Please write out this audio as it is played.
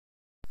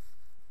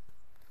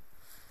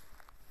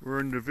We're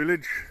in the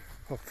village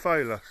of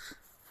Feilas.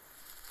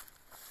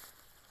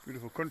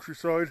 Beautiful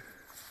countryside.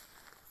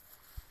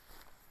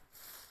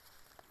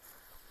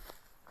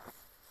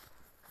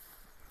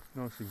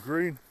 Nice and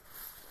green.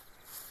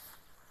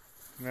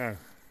 Now,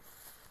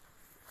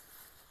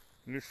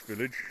 in this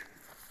village,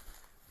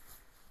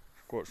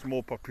 it's quite a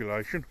small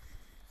population.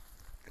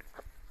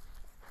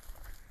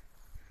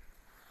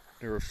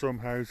 There are some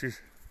houses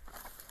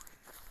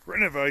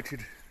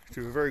renovated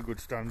to a very good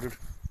standard,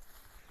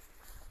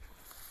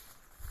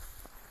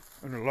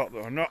 and a lot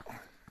that are not,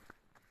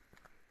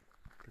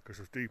 because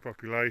of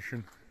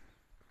depopulation.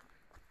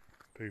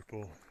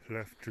 People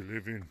left to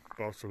live in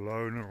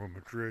Barcelona or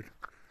Madrid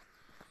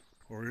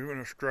or even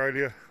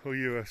Australia or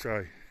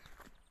USA.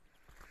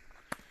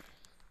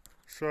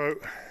 So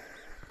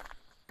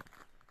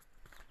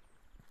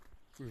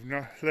we've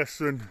now less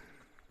than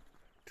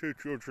 2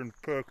 children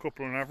per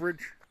couple on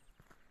average.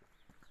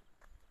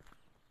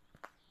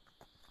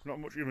 Not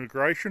much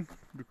immigration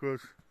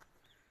because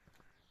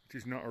it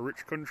is not a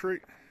rich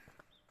country.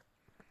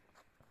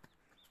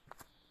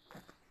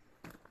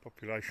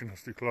 Population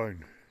has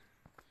declined.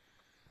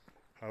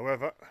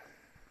 However,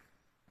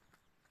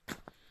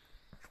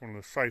 it's one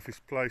of the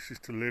safest places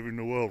to live in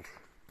the world.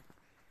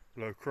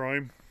 Low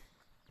crime,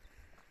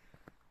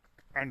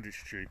 and it's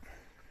cheap.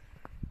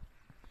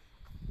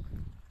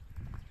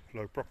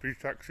 Low property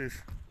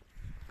taxes,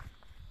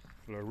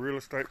 low real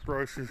estate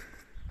prices.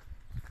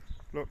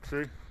 Look,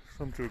 see,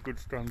 some to a good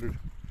standard.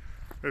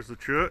 There's the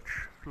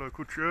church,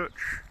 local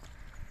church.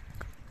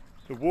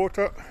 The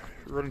water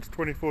runs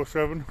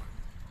 24/7,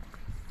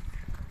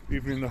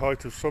 even in the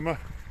height of summer.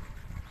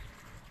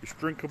 It's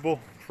drinkable,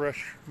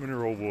 fresh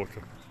mineral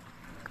water.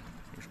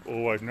 It's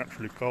always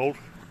naturally cold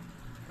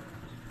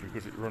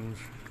because it runs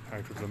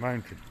out of the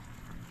mountain.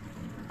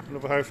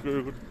 Another house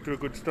to a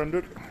good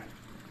standard.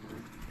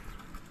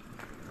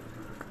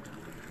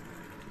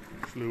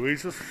 It's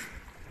Louisa's.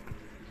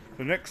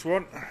 The next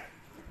one,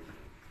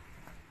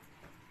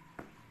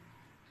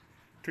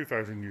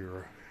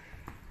 €2,000.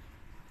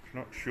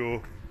 Not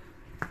sure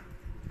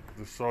of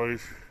the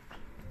size.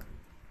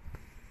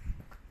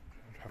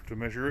 I'd have to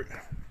measure it.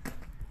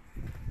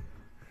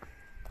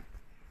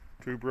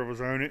 2 brothers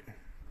own it.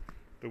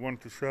 They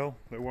want to sell.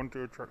 They want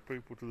to attract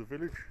people to the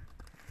village.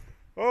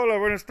 Hola,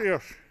 buenos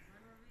días.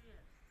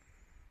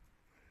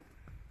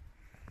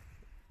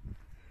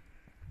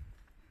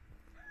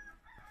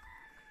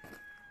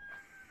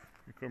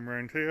 You come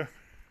round here.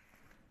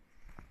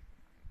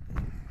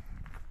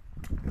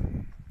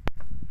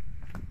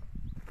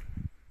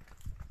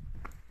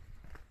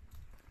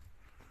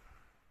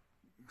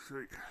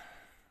 See,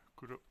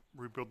 could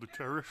rebuild the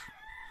terrace.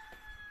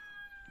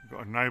 You've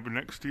got a neighbour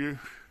next to you.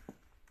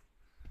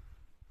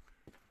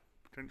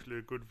 Potentially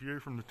a good view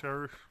from the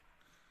terrace.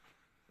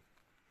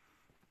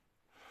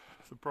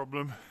 The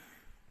problem,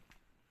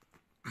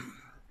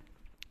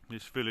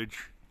 this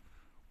village,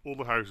 all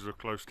the houses are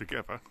close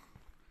together.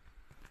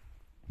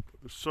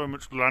 But there's so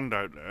much land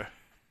out there,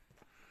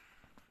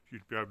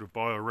 you'd be able to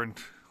buy or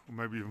rent, or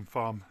maybe even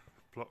farm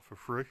a plot for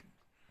free.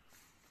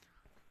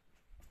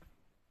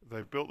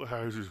 They've built the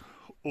houses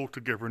all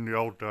together in the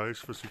old days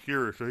for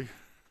security,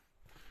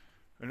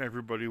 and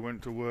everybody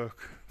went to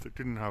work that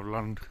didn't have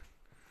land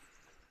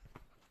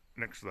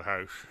next to the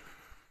house.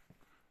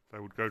 They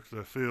would go to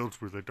their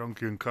fields with their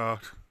donkey and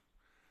cart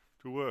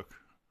to work.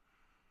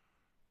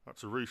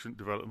 That's a recent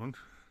development.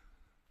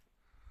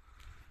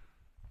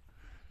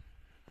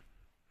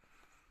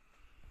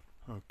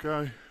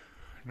 Okay,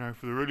 now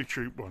for the really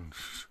cheap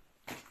ones.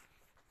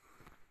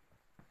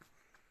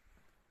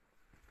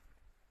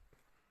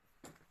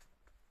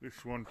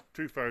 This one,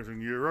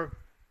 €2,000.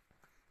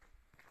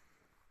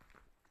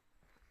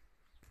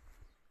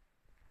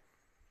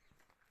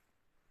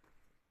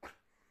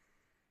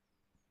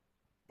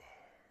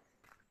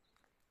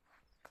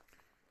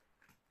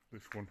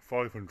 This one,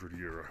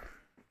 €500.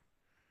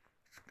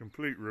 It's a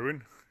complete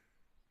ruin.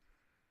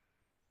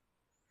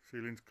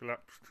 Ceilings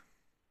collapsed,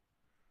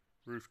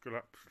 roofs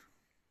collapsed.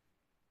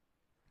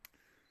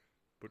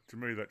 But to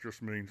me that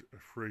just means a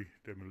free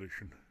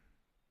demolition.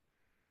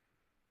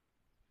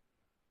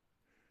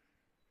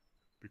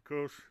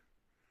 Because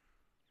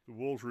the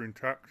walls are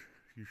intact,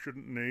 you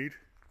shouldn't need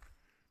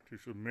to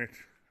submit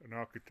an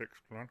architect's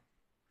plan.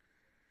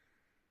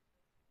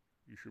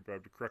 You should be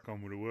able to crack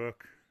on with the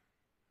work.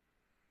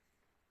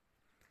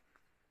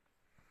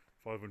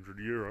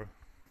 €500.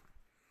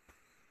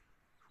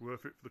 It's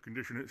worth it for the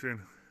condition it's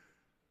in.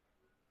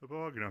 A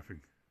bargain, I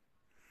think.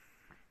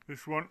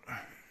 This one,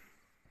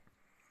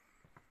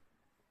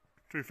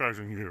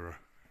 €2,000.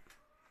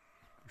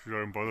 This is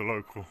owned by the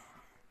local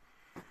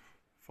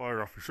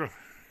fire officer.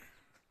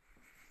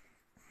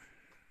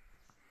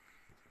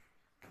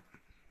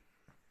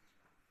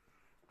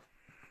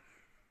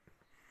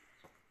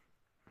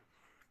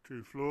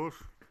 Two floors.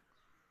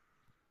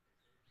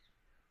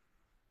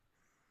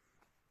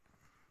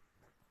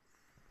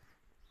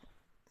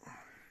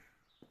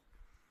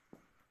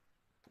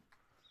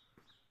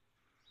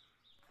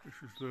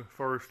 This is the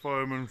forest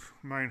fireman's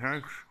main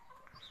house.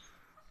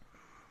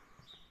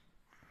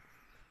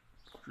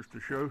 Just to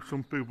show,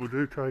 some people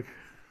do take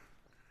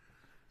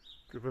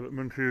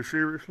development here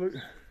seriously.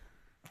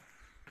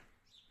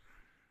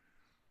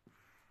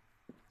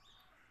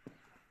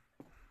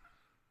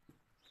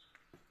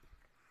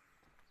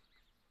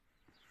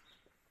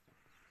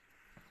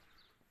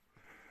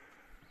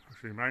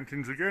 I see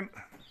mountains again.